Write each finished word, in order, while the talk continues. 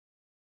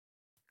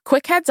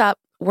Quick heads up,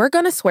 we're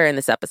going to swear in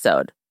this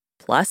episode.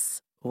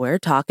 Plus, we're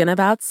talking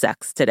about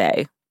sex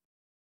today.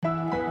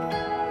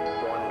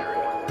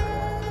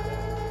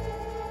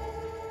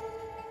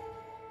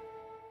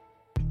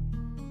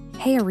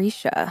 Hey,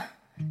 Arisha,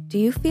 do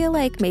you feel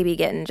like maybe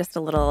getting just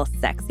a little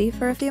sexy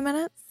for a few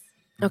minutes?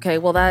 Okay,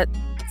 well, that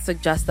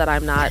suggests that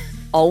I'm not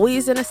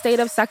always in a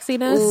state of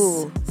sexiness.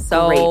 Ooh,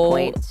 so, great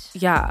point.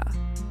 Yeah.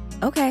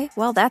 Okay,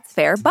 well, that's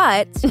fair.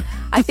 But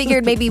I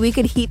figured maybe we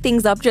could heat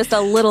things up just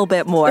a little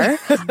bit more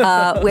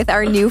with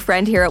our new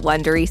friend here at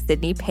Wondery,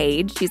 Sydney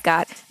Page. She's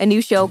got a new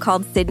show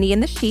called Sydney in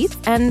the Sheets,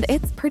 and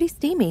it's pretty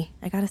steamy,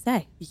 I gotta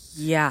say.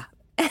 Yeah.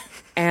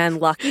 And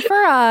lucky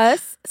for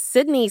us,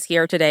 Sydney's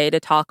here today to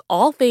talk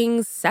all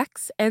things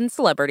sex and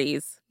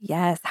celebrities.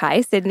 Yes. Hi,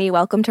 Sydney.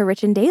 Welcome to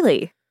Rich and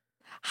Daily.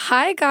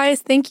 Hi,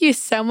 guys. Thank you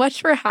so much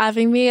for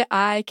having me.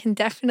 I can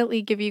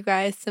definitely give you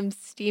guys some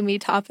steamy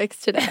topics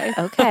today.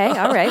 Okay.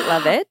 All right.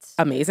 Love it.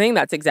 Amazing.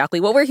 That's exactly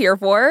what we're here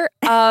for.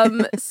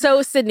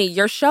 So, Sydney,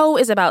 your show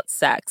is about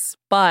sex,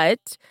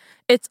 but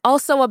it's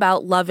also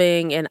about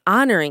loving and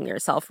honoring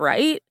yourself,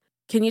 right?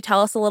 Can you tell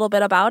us a little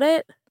bit about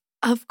it?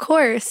 Of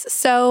course.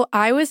 So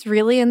I was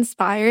really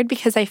inspired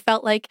because I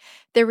felt like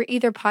there were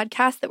either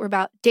podcasts that were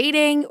about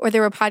dating or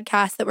there were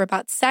podcasts that were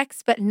about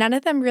sex, but none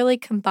of them really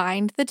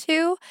combined the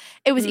two.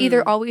 It was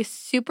either always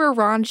super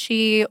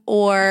raunchy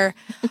or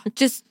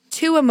just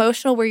too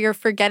emotional where you're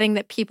forgetting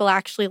that people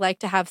actually like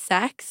to have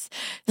sex.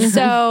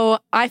 So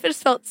I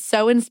just felt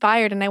so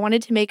inspired and I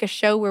wanted to make a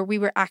show where we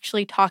were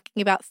actually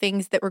talking about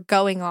things that were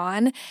going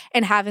on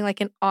and having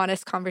like an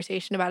honest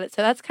conversation about it.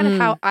 So that's kind of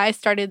how I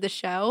started the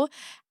show.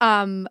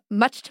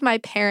 Much to my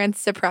parents'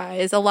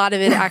 surprise, a lot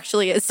of it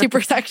actually is super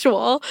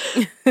sexual.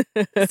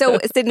 So,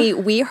 Sydney,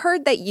 we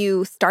heard that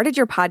you started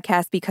your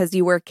podcast because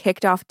you were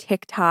kicked off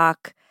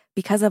TikTok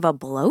because of a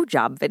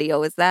blowjob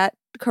video. Is that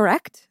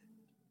correct?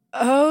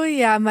 Oh,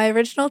 yeah. My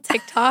original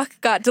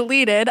TikTok got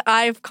deleted.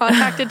 I've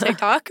contacted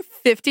TikTok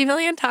 50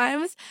 million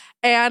times,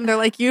 and they're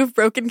like, you've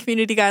broken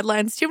community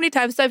guidelines too many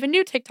times. So I have a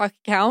new TikTok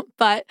account.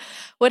 But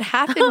what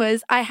happened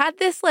was I had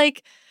this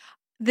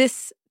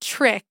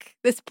trick,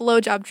 this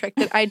blowjob trick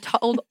that I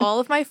told all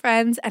of my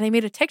friends, and I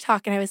made a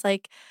TikTok, and I was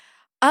like,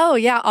 oh,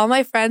 yeah, all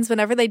my friends,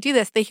 whenever they do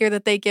this, they hear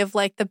that they give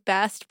like the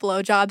best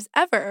blowjobs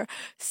ever.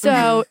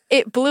 So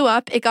it blew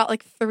up. It got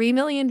like 3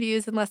 million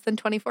views in less than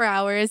 24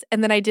 hours.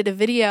 And then I did a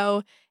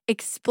video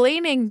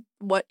explaining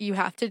what you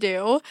have to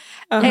do.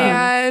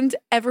 And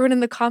everyone in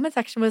the comment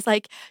section was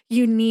like,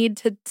 you need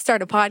to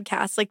start a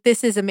podcast. Like,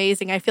 this is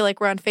amazing. I feel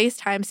like we're on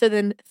FaceTime. So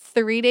then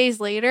 3 days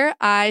later,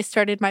 I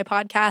started my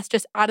podcast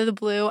just out of the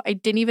blue. I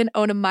didn't even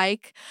own a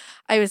mic.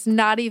 I was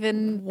not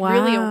even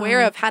really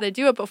aware of how to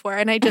do it before.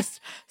 And I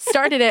just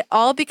started it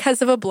all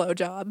because of a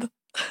blowjob.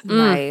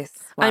 Nice.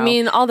 Wow. I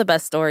mean, all the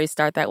best stories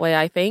start that way,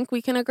 I think.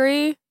 We can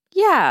agree.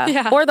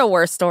 Yeah. Or the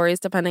worst stories,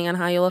 depending on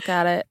how you look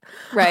at it.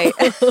 Right.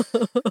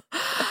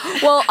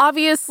 Well,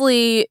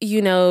 obviously, you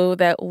know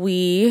that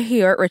we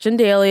here at Rich and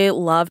Daily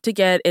love to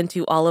get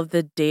into all of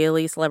the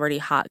daily celebrity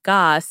hot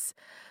goss.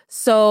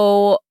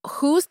 So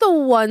who's the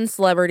one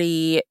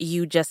celebrity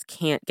you just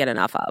can't get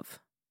enough of?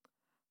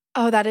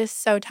 Oh, that is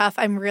so tough.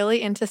 I'm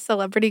really into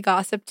celebrity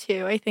gossip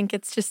too. I think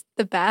it's just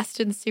the best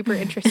and super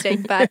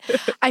interesting. But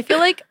I feel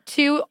like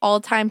two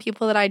all-time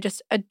people that I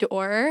just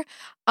adore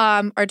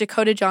are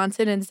Dakota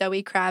Johnson and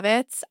Zoe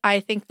Kravitz.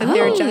 I think that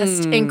they're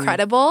just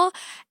incredible.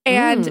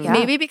 And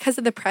maybe because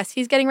of the press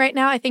he's getting right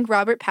now, I think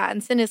Robert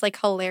Pattinson is like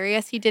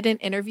hilarious. He did an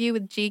interview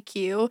with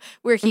GQ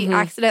where he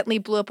accidentally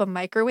blew up a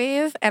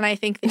microwave. And I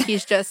think that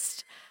he's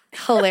just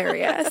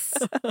hilarious.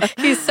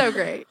 He's so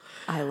great.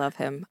 I love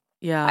him.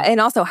 Yeah. And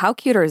also, how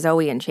cute are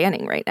Zoe and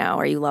Channing right now?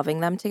 Are you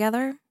loving them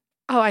together?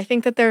 Oh, I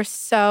think that they're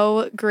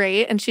so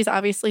great. And she's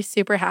obviously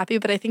super happy,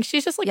 but I think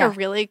she's just like a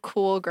really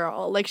cool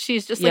girl. Like,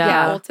 she's just like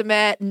an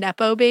ultimate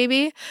Nepo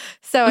baby.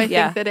 So I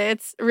think that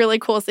it's really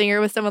cool seeing her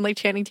with someone like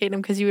Channing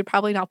Tatum because you would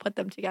probably not put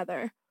them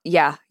together.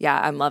 Yeah,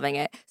 I'm loving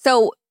it.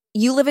 So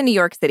you live in New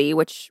York City,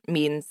 which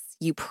means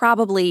you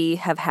probably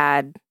have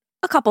had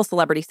a couple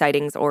celebrity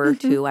sightings or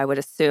two, I would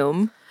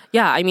assume.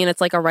 Yeah, I mean,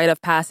 it's like a rite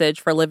of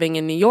passage for living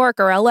in New York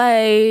or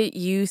LA.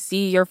 You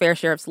see your fair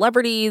share of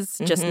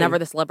celebrities, just never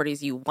the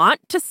celebrities you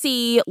want to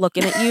see.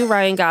 Looking at you,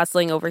 Ryan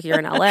Gosling, over here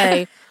in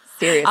LA.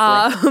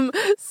 Seriously.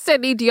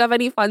 Sydney, do you have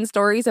any fun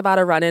stories about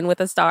a run-in with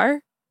a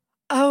star?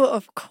 Oh,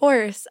 of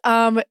course.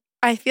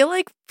 I feel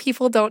like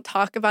people don't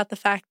talk about the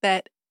fact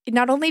that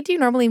not only do you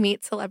normally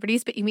meet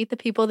celebrities, but you meet the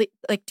people that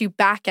like do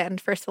back end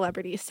for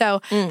celebrities.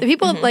 So the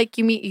people like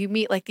you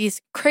meet like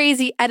these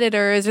crazy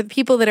editors or the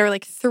people that are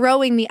like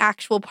throwing the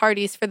actual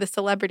parties for the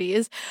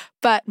celebrities.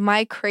 But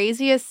my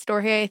craziest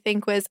story, I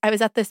think, was I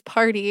was at this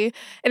party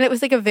and it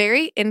was like a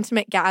very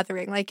intimate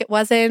gathering. Like, it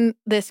wasn't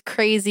this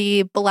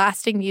crazy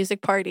blasting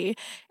music party.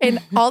 And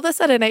all of a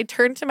sudden I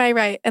turned to my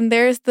right and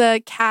there's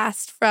the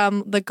cast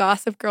from the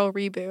Gossip Girl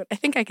reboot. I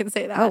think I can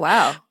say that. Oh,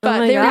 wow.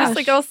 But they were just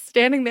like all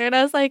standing there and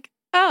I was like,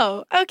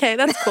 oh, okay,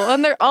 that's cool.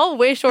 And they're all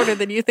way shorter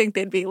than you think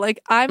they'd be. Like,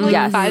 I'm like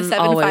 5'7",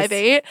 always.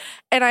 5'8",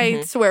 and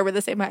I swear we're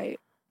the same height.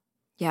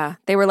 Yeah.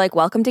 They were like,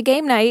 welcome to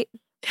game night.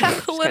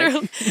 Yeah,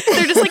 literally.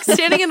 They're just like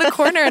standing in the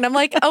corner and I'm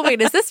like, oh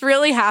wait, is this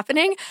really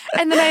happening?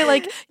 And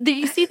then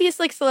you see these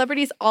like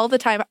celebrities all the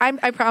time.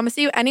 I promise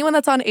you, anyone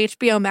that's on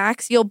HBO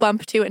Max, you'll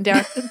bump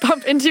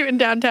into in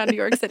downtown New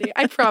York City.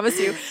 I promise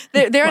you.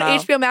 They're on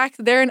HBO Max,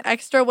 they're an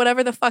extra,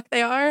 whatever the fuck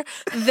they are.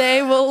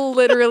 They will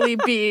literally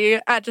be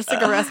at just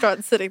like a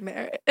restaurant sitting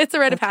there. It's a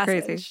rite of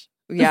passage. Crazy.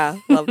 Yeah,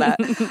 love that.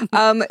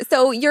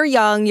 So you're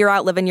young, you're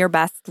out living your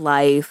best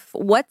life.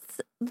 What's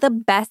the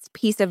best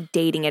piece of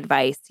dating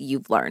advice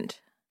you've learned?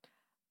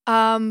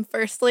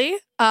 Firstly,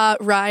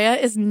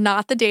 Raya is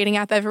not the dating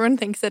app everyone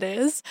thinks it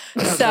is.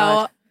 Oh, so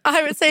God.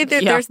 I would say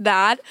that there's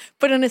that.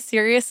 But on a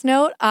serious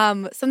note,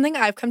 something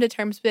I've come to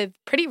terms with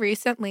pretty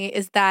recently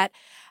is that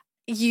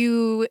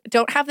you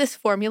don't have this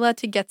formula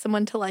to get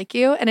someone to like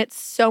you. And it's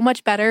so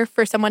much better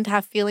for someone to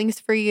have feelings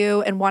for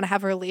you and want to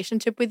have a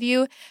relationship with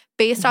you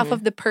based off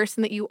of the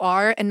person that you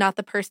are and not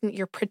the person that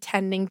you're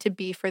pretending to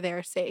be for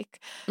their sake.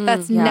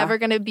 That's never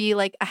going to be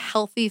like a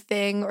healthy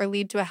thing or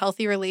lead to a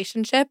healthy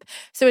relationship.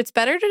 So it's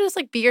better to just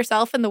like be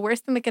yourself. And the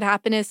worst thing that could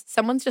happen is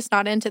someone's just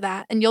not into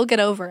that and you'll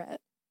get over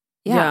it.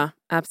 Yeah,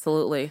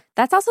 absolutely.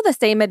 That's also the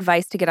same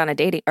advice to get on a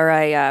dating or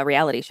a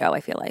reality show, I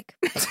feel like.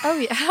 Oh,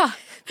 yeah.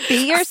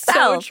 Be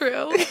yourself. So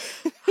true.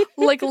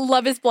 Like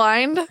Love is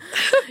Blind.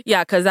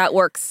 Yeah, because that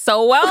works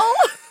so well.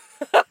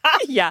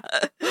 Yeah.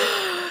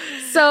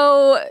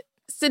 So,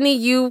 Sydney,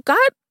 you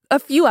got a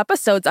few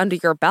episodes under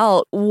your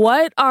belt.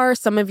 What are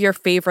some of your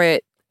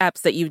favorite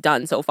eps that you've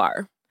done so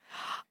far?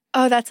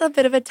 Oh, that's a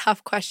bit of a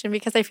tough question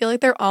because I feel like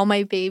they're all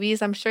my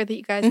babies. I'm sure that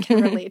you guys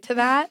can relate to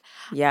that.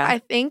 Yeah. I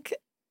think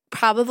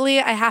probably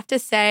I have to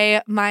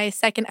say my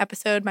second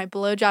episode, my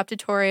blowjob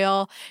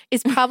tutorial,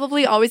 is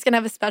probably always going to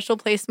have a special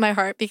place in my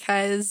heart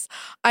because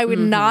I would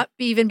not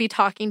even be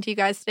talking to you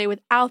guys today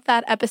without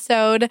that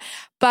episode.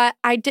 But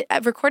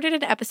I've recorded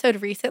an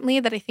episode recently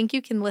that I think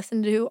you can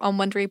listen to on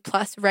Wondery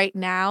Plus right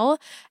now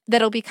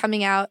that'll be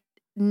coming out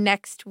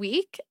next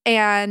week.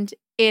 And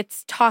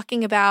it's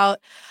talking about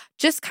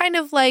just kind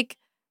of like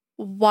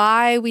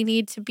why we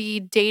need to be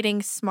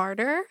dating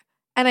smarter.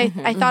 And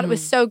I thought it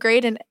was so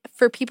great. And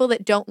for people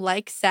that don't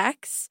like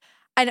sex,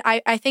 and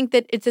I think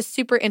that it's a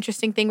super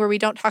interesting thing where we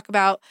don't talk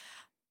about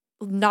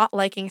not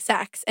liking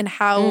sex and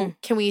how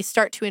can we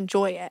start to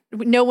enjoy it.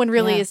 No one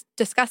really is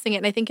discussing it.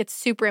 And I think it's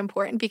super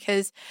important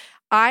because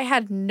I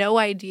had no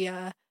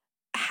idea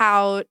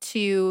how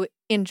to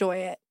enjoy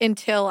it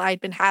until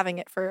I'd been having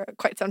it for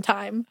quite some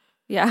time.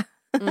 Yeah.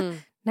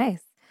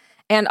 Nice.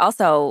 And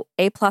also,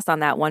 A+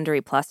 on that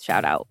Wondery Plus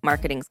shout out.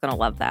 Marketing's going to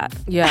love that.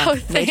 Yeah. Oh,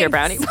 Major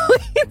brownie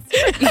points.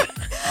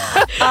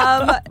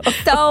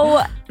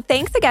 So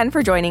thanks again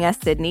for joining us,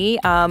 Sydney.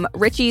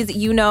 Richie's,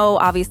 you know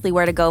obviously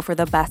where to go for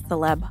the best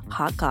celeb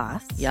hot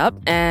goss. Yep.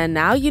 And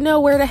now you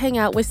know where to hang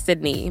out with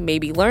Sydney.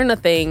 Maybe learn a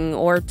thing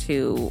or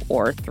two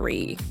or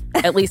three.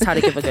 At least how to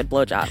give a good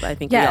blowjob. I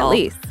think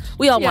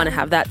we all want to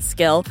have that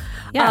skill.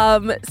 Yeah.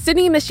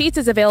 Sydney in the Sheets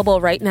is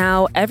available right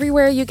now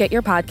everywhere you get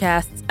your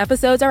podcasts.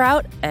 Episodes are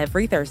out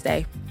every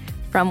Thursday.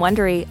 From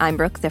Wondery, I'm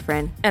Brooke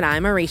Ziffrin. And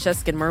I'm Arisha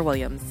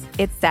Skidmore-Williams.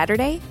 It's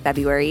Saturday,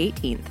 February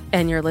 18th.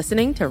 And you're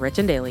listening to Rich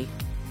and Daily.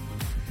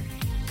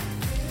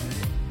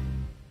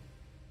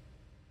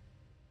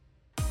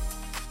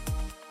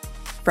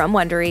 From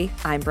Wondery,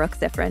 I'm Brooke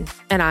Ziffrin.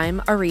 And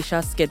I'm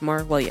Arisha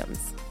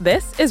Skidmore-Williams.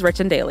 This is Rich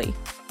and Daily.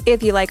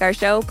 If you like our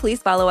show,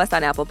 please follow us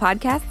on Apple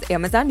Podcasts,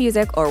 Amazon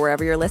Music, or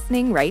wherever you're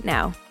listening right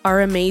now.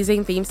 Our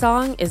amazing theme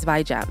song is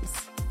by Gems.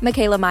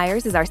 Michaela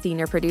Myers is our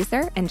senior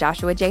producer, and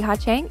Joshua J.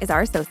 Ha-Chang is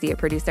our associate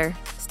producer.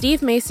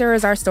 Steve Macer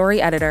is our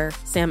story editor.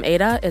 Sam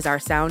Ada is our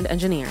sound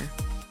engineer.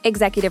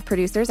 Executive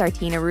producers are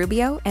Tina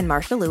Rubio and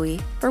Marsha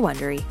Louie for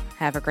Wondery.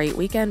 Have a great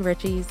weekend,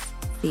 Richies.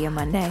 See you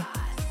Monday.